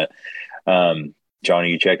me on that. John, are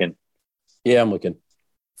you checking? Yeah, I'm looking.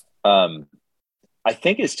 I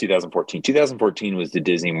think it's 2014. 2014 was the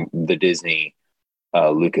Disney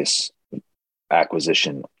Lucas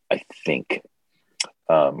acquisition, I think,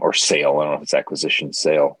 or sale. I don't know if it's acquisition,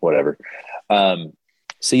 sale, whatever.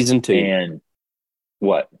 Season 2. And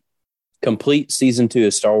what? Complete season 2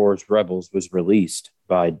 of Star Wars Rebels was released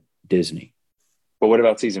by Disney. But what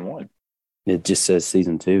about season 1? It just says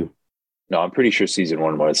season 2. No, I'm pretty sure season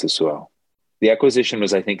 1 was as well. The acquisition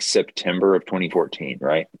was, I think, September of 2014,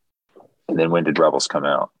 right? And then when did Rebels come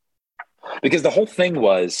out? Because the whole thing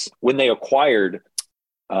was when they acquired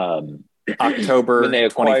October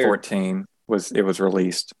 2014 was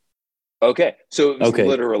released. Okay. So it was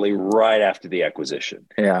literally right after the acquisition.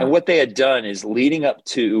 Yeah. And what they had done is leading up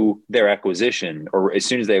to their acquisition, or as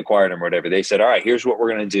soon as they acquired them or whatever, they said, all right, here's what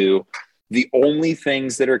we're going to do. The only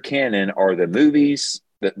things that are canon are the movies,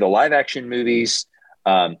 the live action movies,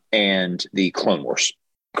 and the Clone Wars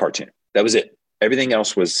cartoon. That was it. Everything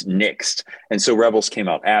else was nixed. And so Rebels came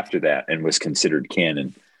out after that and was considered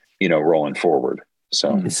canon, rolling forward.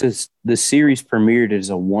 So it says the series premiered as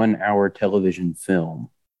a 1-hour television film,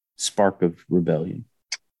 Spark of Rebellion.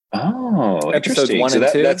 Oh, interesting. 1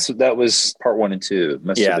 and 2? That was part 1 and 2.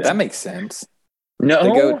 That makes sense. No,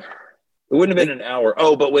 it wouldn't have been an hour.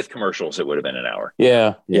 Oh, but with commercials, it would have been an hour.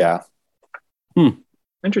 Yeah.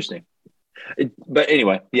 Interesting. But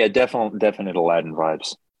anyway, yeah, definite Aladdin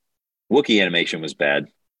vibes. Wookiee animation was bad.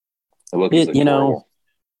 The Wookiees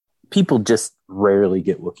people just rarely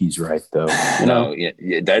get Wookiees right, though. No,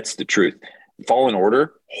 yeah, that's the truth. Fallen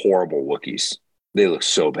Order, horrible Wookiees. They look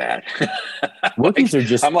so bad. Wookiees are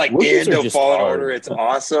just. I'm like, into Fallen Order, it's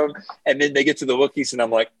awesome. And then they get to the Wookiees, and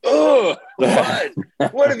I'm like, oh, what?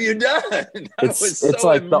 What have you done? It's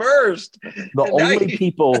like immersed. The only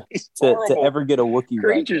people to ever get a Wookiee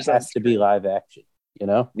right has to be live action.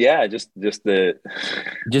 Yeah, just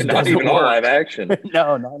not even all live action.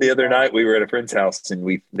 No. The other night we were at a friend's house and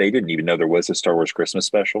they didn't even know there was a Star Wars Christmas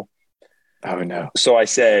special. Oh no! So I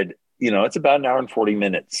said, it's about an hour and 40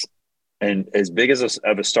 minutes, and as big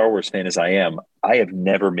of a Star Wars fan as I am, I have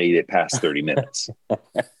never made it past 30 minutes.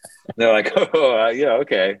 They're like, oh yeah,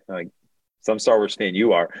 okay. Like some Star Wars fan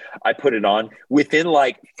you are. I put it on within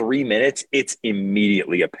like 3 minutes. It's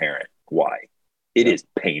immediately apparent why. It is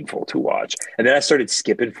painful to watch. And then I started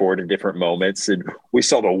skipping forward to different moments, and we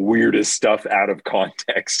saw the weirdest stuff out of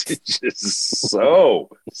context. It's just so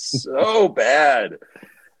bad.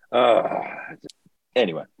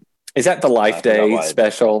 Anyway. Is that the Life Day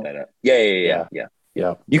special? Yeah.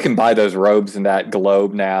 You can buy those robes and that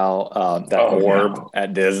globe now, orb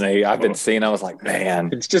at Disney. I've been seeing, I was like, man.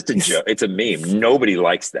 It's just a joke. It's a meme. Nobody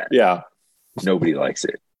likes that. Yeah. Nobody likes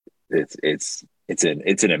it. It's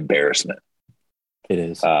an embarrassment. It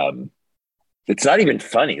is. It's not even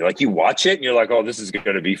funny. Like you watch it and you're like, oh, this is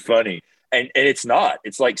going to be funny. And it's not.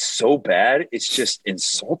 It's like so bad. It's just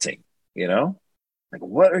insulting, Like,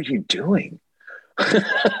 what are you doing? Who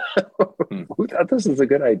thought this was a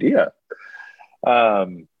good idea? A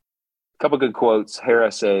couple good quotes.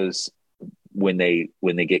 Hera says they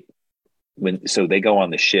go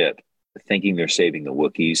on the ship thinking they're saving the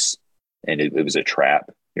Wookiees, and it was a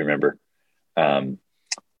trap. You remember? And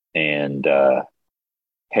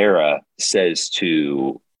Hera says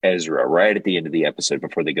to Ezra right at the end of the episode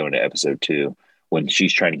before they go into episode 2, when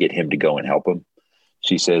she's trying to get him to go and help him,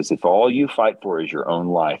 She says, if all you fight for is your own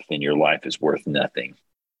life, then your life is worth nothing,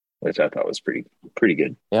 which I thought was pretty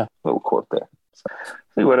good. Yeah. Little quote there. So,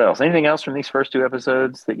 see what else? Anything else from these first two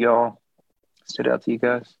episodes that y'all stood out to you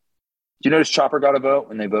guys? Did you notice Chopper got a vote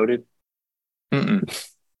when they voted? Mm-mm.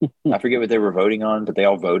 I forget what they were voting on, but they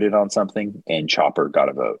all voted on something, and Chopper got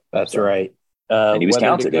a vote. That's right. And he was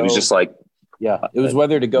counted. It was just like, yeah, it was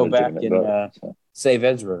whether to go back and vote, save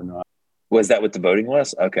Ezra or not. Was that what the voting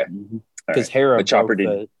was? Okay. Because Hera, but Chopper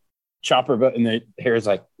did. Chopper vote, and Hera's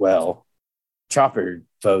like, well, Chopper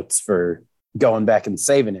votes for going back and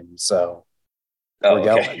saving him, so we're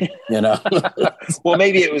going. You know. Well,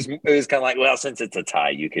 maybe it was kind of like, well, since it's a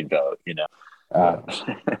tie, you can vote. You know. I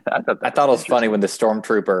thought it was funny when the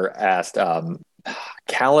stormtrooper asked,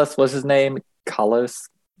 Callus was his name, Callus,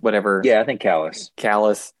 whatever. Yeah, I think Callus.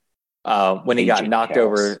 When he got knocked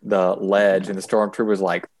over the ledge, and the stormtrooper was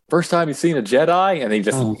like, "First time you've seen a Jedi," and he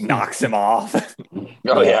just knocks him off.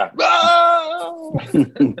 Oh yeah!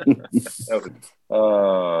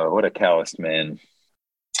 What a calloused man.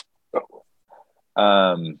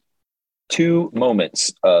 Two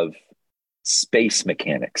moments of space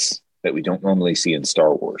mechanics that we don't normally see in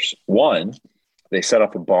Star Wars. One, they set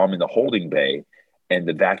off a bomb in the holding bay, and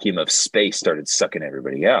the vacuum of space started sucking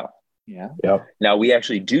everybody out. Yeah. Yep. Now we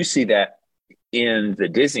actually do see that in the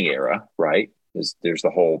Disney era, right? There's the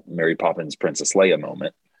whole Mary Poppins Princess Leia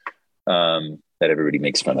moment that everybody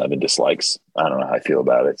makes fun of and dislikes. I don't know how I feel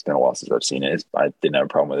about it. It's been a while since I've seen it. I didn't have a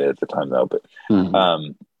problem with it at the time though. But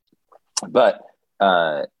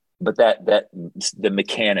that the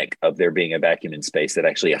mechanic of there being a vacuum in space that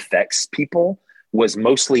actually affects people was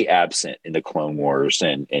mostly absent in the Clone Wars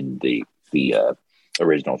and the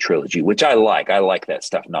original trilogy, which I like. I like that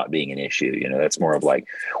stuff not being an issue. You know, that's more of like,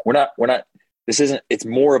 we're not, it's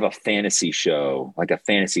more of a fantasy show, like a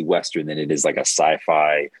fantasy Western, than it is like a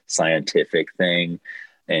sci-fi scientific thing.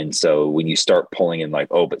 And so when you start pulling in like,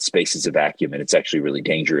 oh, but space is a vacuum and it's actually really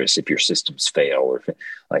dangerous if your systems fail, or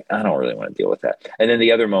like, I don't really want to deal with that. And then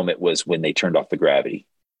the other moment was when they turned off the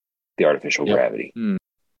artificial gravity,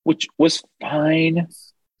 which was fine.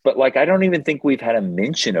 But like, I don't even think we've had a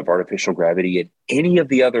mention of artificial gravity in any of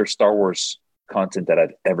the other Star Wars content that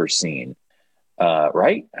I've ever seen.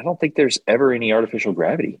 Right? I don't think there's ever any artificial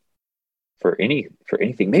gravity for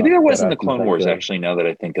anything. Maybe there was in the Clone Wars, actually, now that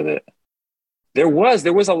I think of it. There was a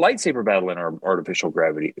lightsaber battle in our artificial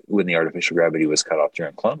gravity when the artificial gravity was cut off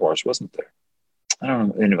during Clone Wars, wasn't there? I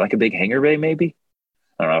don't know, in like a big hangar bay, maybe?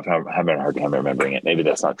 I don't know if I'm having a hard time remembering it. Maybe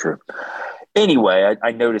that's not true. Anyway,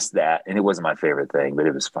 I noticed that, and it wasn't my favorite thing, but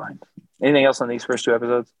it was fine. Anything else on these first two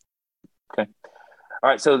episodes? Okay. All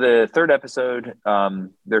right, so the third episode,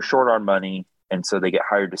 they're short on money, and so they get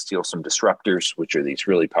hired to steal some disruptors, which are these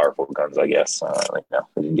really powerful guns, I guess.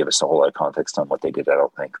 They didn't give us a whole lot of context on what they did, I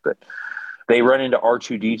don't think. But they run into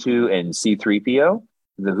R2-D2 and C-3PO,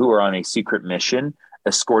 who are on a secret mission,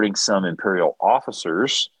 escorting some Imperial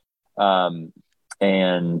officers, and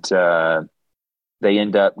they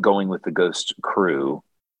end up going with the Ghost crew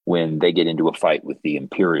when they get into a fight with the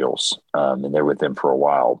Imperials, and they're with them for a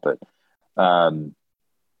while. But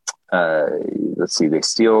let's see, they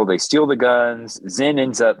steal the guns. Zen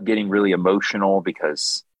ends up getting really emotional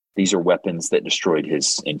because these are weapons that destroyed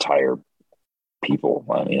his entire people.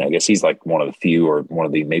 I mean, I guess he's like one of the few, or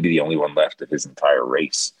maybe the only one left of his entire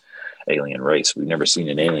race, alien race. We've never seen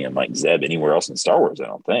an alien like Zeb anywhere else in Star Wars, I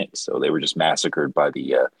don't think. So they were just massacred by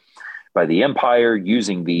the Empire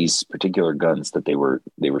using these particular guns that they were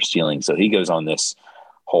stealing. So he goes on this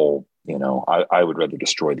whole, I would rather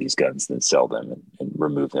destroy these guns than sell them and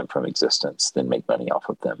remove them from existence than make money off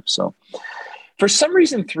of them. So for some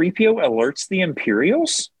reason, 3PO alerts the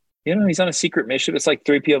Imperials. He's on a secret mission. It's like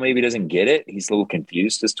 3PO maybe doesn't get it. He's a little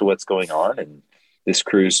confused as to what's going on. And this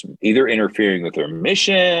crew's either interfering with their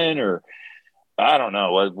mission, or I don't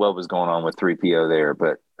know what was going on with 3PO there.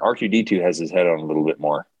 But R2-D2 has his head on a little bit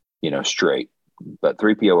more, straight. But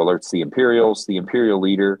 3PO alerts the Imperials. The Imperial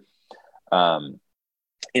leader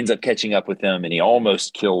ends up catching up with them, and he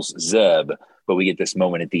almost kills Zeb. But we get this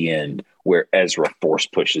moment at the end where Ezra force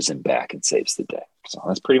pushes him back and saves the day. So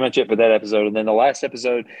that's pretty much it for that episode. And then the last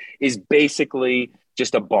episode is basically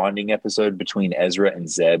just a bonding episode between Ezra and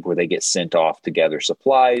Zeb, where they get sent off to gather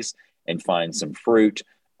supplies and find some fruit.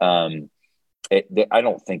 I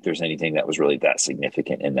don't think there's anything that was really that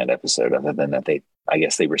significant in that episode, other than that I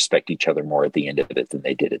guess they respect each other more at the end of it than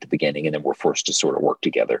they did at the beginning, and then were forced to sort of work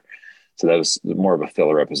together. So that was more of a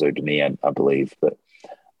filler episode to me, I believe. But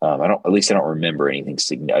I don't remember anything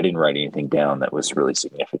significant. I didn't write anything down that was really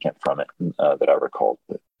significant from it that I recalled.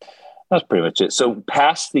 But that's pretty much it. So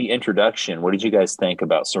past the introduction, what did you guys think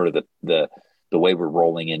about sort of the way we're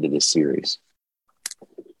rolling into this series?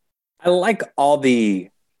 I like all the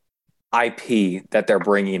IP that they're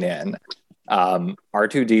bringing in.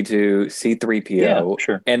 R2D2, C3PO,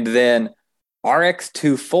 sure. and then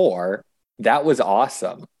RX-24. That was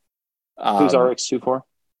awesome. Who's RX-24?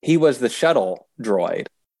 He was the shuttle droid,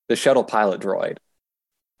 the shuttle pilot droid.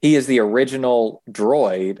 He is the original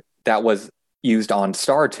droid that was used on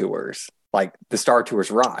Star Tours, like the Star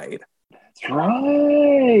Tours ride. That's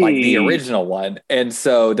right. Like the original one. And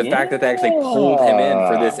so the fact that they actually pulled him in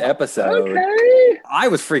for this episode, I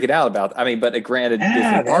was freaking out about. I mean, but granted,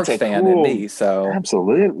 Disney Parks fan than me, so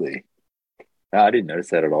absolutely. I didn't notice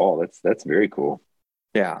that at all. That's very cool.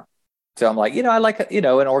 Yeah. So I'm like, I like, and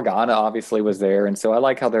Organa obviously was there. And so I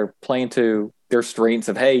like how they're playing to their strengths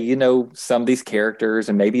of, hey, some of these characters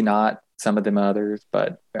and maybe not some of them others,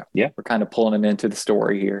 but yeah, we're kind of pulling them into the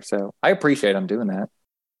story here. So I appreciate them doing that.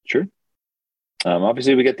 Sure.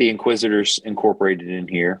 Obviously we got the Inquisitors incorporated in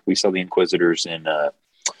here. We saw the Inquisitors in, what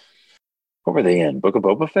were they in? Book of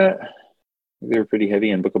Boba Fett? They were pretty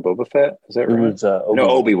heavy in Book of Boba Fett. Is that right? It was, No,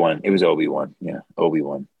 Obi-Wan. It was Obi-Wan. Yeah,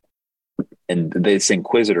 Obi-Wan. And this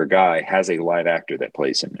Inquisitor guy has a live actor that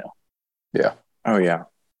plays him now. Yeah. Oh yeah.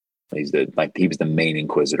 He was the main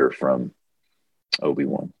Inquisitor from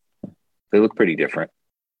Obi-Wan. They look pretty different.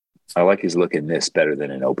 I like his look in this better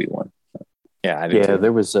than in Obi-Wan. Yeah, I do too.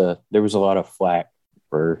 there was a lot of flack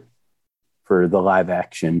for the live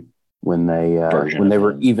action when they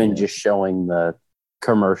were even just showing the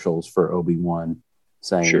commercials for Obi-Wan,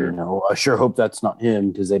 saying, I sure hope that's not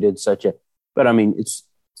him because they did such a. But I mean, it's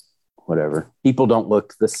whatever. People don't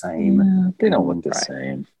look the same. Yeah, they don't look the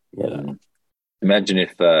same. Yeah. Imagine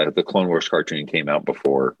if the Clone Wars cartoon came out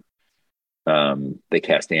before they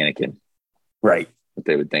cast Anakin. Right. What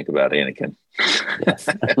they would think about Anakin. Yes.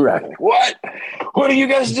 Right. Like, what are you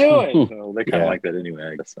guys doing? So they kind of like that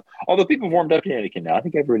anyway, I guess. Although people warmed up to Anakin now. I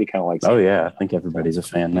think everybody kind of likes him. Oh, yeah. I think everybody's a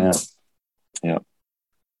fan now. Yeah.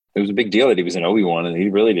 It was a big deal that he was in Obi-Wan and he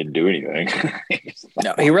really didn't do anything.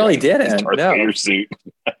 No, he really didn't. No. Suit.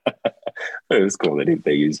 It was cool that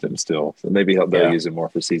they used him still. So maybe they'll use him more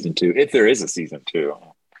for season 2. If there is a season 2.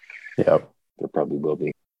 Yeah. There probably will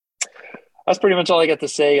be. That's pretty much all I got to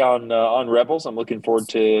say on Rebels. I'm looking forward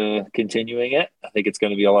to continuing it. I think it's going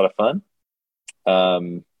to be a lot of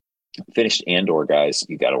fun. Finished Andor, guys.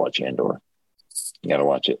 You got to watch Andor. You got to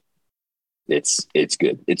watch it. It's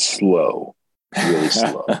good. It's slow, really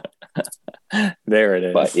slow. There it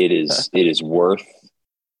is. But it is worth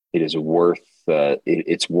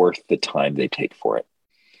the time they take for it,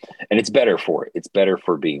 and it's better for it. It's better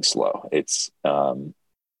for being slow. It's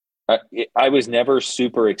I was never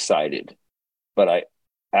super excited. But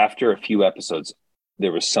after a few episodes,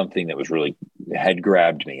 there was something that was really had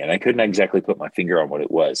grabbed me, and I couldn't exactly put my finger on what it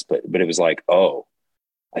was, but it was like, oh,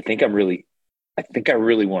 I think I really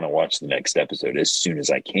want to watch the next episode as soon as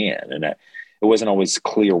I can. And it wasn't always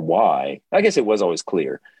clear why. I guess it was always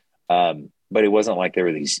clear, but it wasn't like there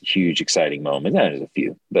were these huge, exciting moments. There's a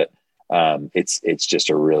few, but it's just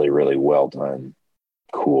a really, really well done,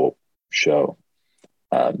 cool show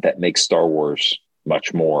that makes Star Wars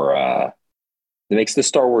much more. It makes the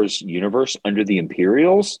Star Wars universe under the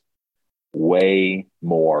Imperials way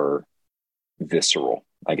more visceral,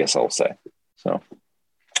 I guess I'll say. So,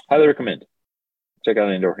 highly recommend. Check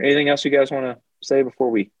out Andor. Anything else you guys want to say before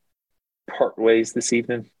we part ways this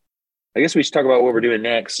evening? I guess we should talk about what we're doing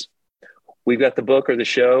next. We've got the book or the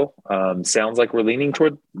show. Sounds like we're leaning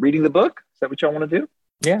toward reading the book. Is that what y'all want to do?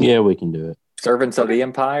 Yeah, we can do it. Servants of the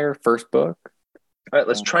Empire, first book. All right,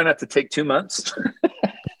 let's try not to take 2 months.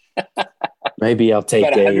 Maybe I'll take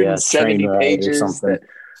a 70 pages or something.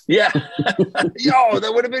 Yeah. Yo,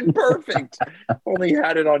 that would have been perfect. Only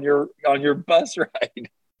had it on your bus ride.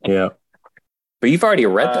 Yeah. But you've already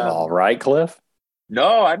read them all, right, Cliff?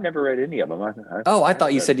 No, I've never read any of them. I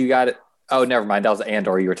thought you said you got it. Oh, never mind. That was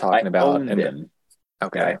Andor you were talking about. Own them.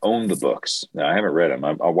 Okay. I own the books. No, I haven't read them.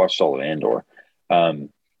 I watched all of Andor.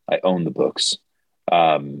 I own the books.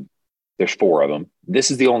 There's 4 of them.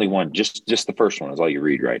 This is the only one. Just the first one is all you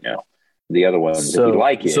read right now. The other ones, if you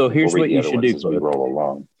like it. So here's what you should do. We roll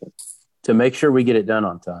along. To make sure we get it done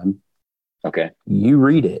on time. Okay. You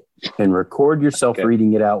read it and record yourself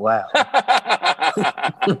reading it out loud.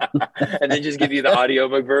 And then just give you the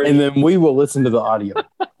audiobook version. And then we will listen to the audio.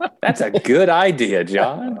 That's a good idea,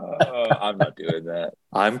 John. I'm not doing that.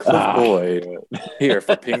 I'm Cliff Boyd here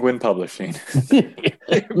for Penguin Publishing.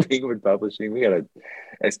 Penguin Publishing. We got a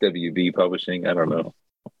SWB Publishing. I don't know.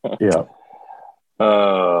 Yeah.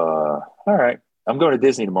 All right. I'm going to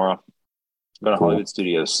Disney tomorrow. I'm going to Hollywood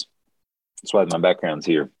Studios. That's why my background's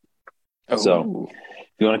here. Oh. So if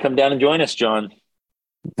you want to come down and join us, John.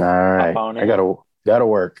 All right. I gotta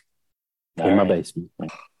work in my basement.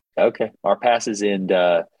 Okay. Our passes end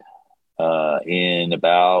in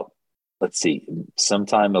about, let's see,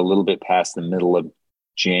 sometime a little bit past the middle of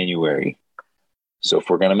January. So if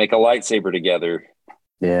we're going to make a lightsaber together.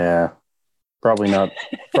 Yeah. Probably not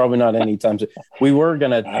anytime soon. We were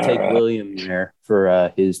going to take William there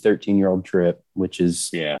for his 13-year-old trip, which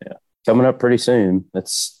is coming up pretty soon.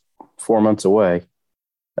 That's 4 months away.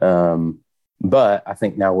 But I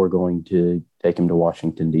think now we're going to take him to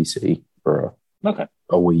Washington, D.C. for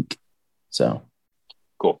a week. So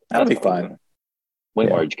cool. That'll be fun. Way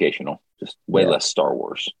more educational, just way less Star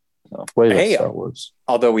Wars. So. Way less Star Wars.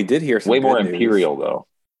 Although we did hear some way more news. Imperial, though.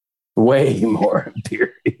 Way more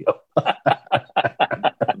Imperial.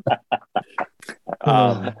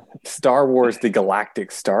 Star Wars, the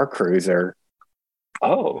Galactic Star Cruiser.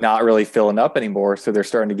 Oh, not really filling up anymore, so they're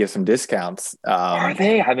starting to give some discounts. Are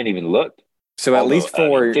they? I haven't even looked. So at least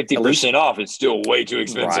for 50% off, it's still way too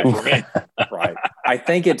expensive for me. Right. I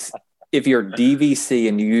think it's if you're DVC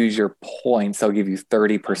and you use your points, they'll give you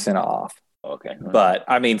 30% off. Okay. But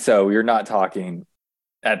I mean, so you're not talking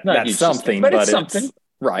that's something, but it's something.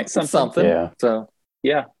 Right. It's something. Yeah. So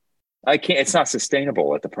yeah. I can't, it's not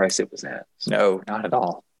sustainable at the price it was at. So. No, not at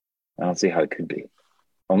all. I don't see how it could be.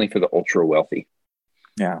 Only for the ultra wealthy.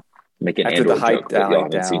 Yeah. Make an Andor joke, but y'all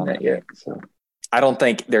haven't seen that yet. So. I don't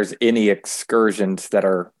think there's any excursions that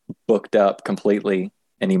are booked up completely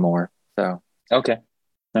anymore. So okay.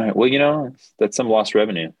 All right. Well, that's some lost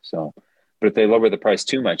revenue. So, but if they lower the price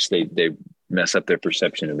too much, they mess up their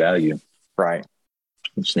perception of value. Right.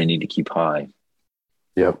 Which they need to keep high.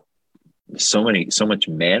 Yep. So much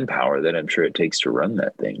manpower that I'm sure it takes to run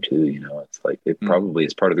that thing too. It's like it probably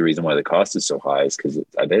is part of the reason why the cost is so high is because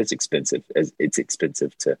I bet it's expensive. It's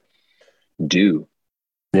expensive to do.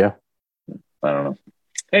 Yeah. I don't know.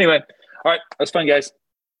 Anyway, all right, that's fun, guys.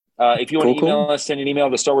 If you want to email us, send an email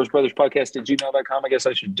to StarWarsBrothersPodcast@gmail.com. I guess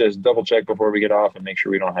I should just double check before we get off and make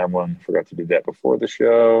sure we don't have one. Forgot to do that before the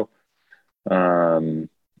show.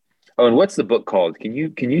 And what's the book called? Can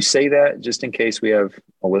you say that just in case we have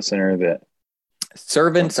a listener that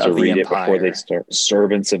Servants of the Empire before they start?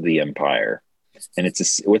 Servants of the Empire, and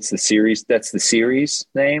what's the series? That's the series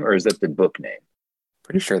name, or is that the book name?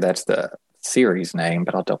 Pretty sure that's the series name,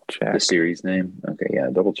 but I'll double check. The series name? Okay, yeah,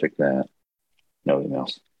 double check that. No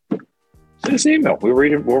emails. Send us an email. We'll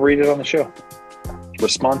read it on the show.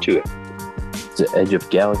 Respond to it. Is it Edge of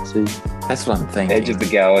Galaxy? That's what I'm thinking. Edge of the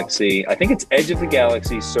Galaxy. I think it's Edge of the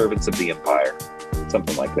Galaxy, Servants of the Empire.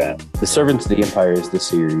 Something like that. The Servants of the Empire is the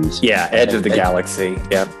series. Yeah, Edge of the Galaxy.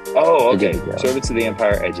 Yep. Oh, okay. Servants of the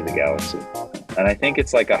Empire, Edge of the Galaxy. And I think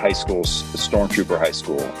it's like a Stormtrooper high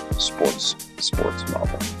school sports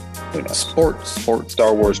novel. Who knows? Sports.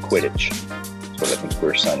 Star Wars Quidditch. That's what I think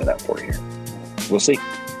we're signing up for here. We'll see.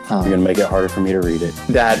 You're going to make it harder for me to read it.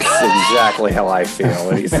 That's exactly how I feel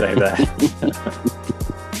when you say that.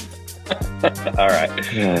 All right.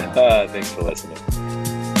 Thanks for listening.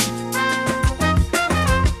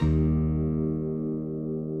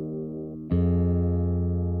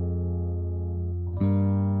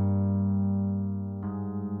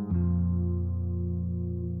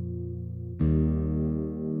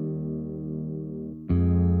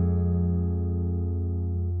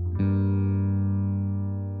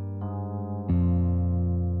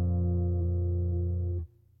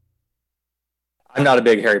 I'm not a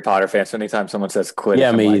big Harry Potter fan, so anytime someone says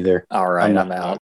Quidditch, me either. All right, I'm out.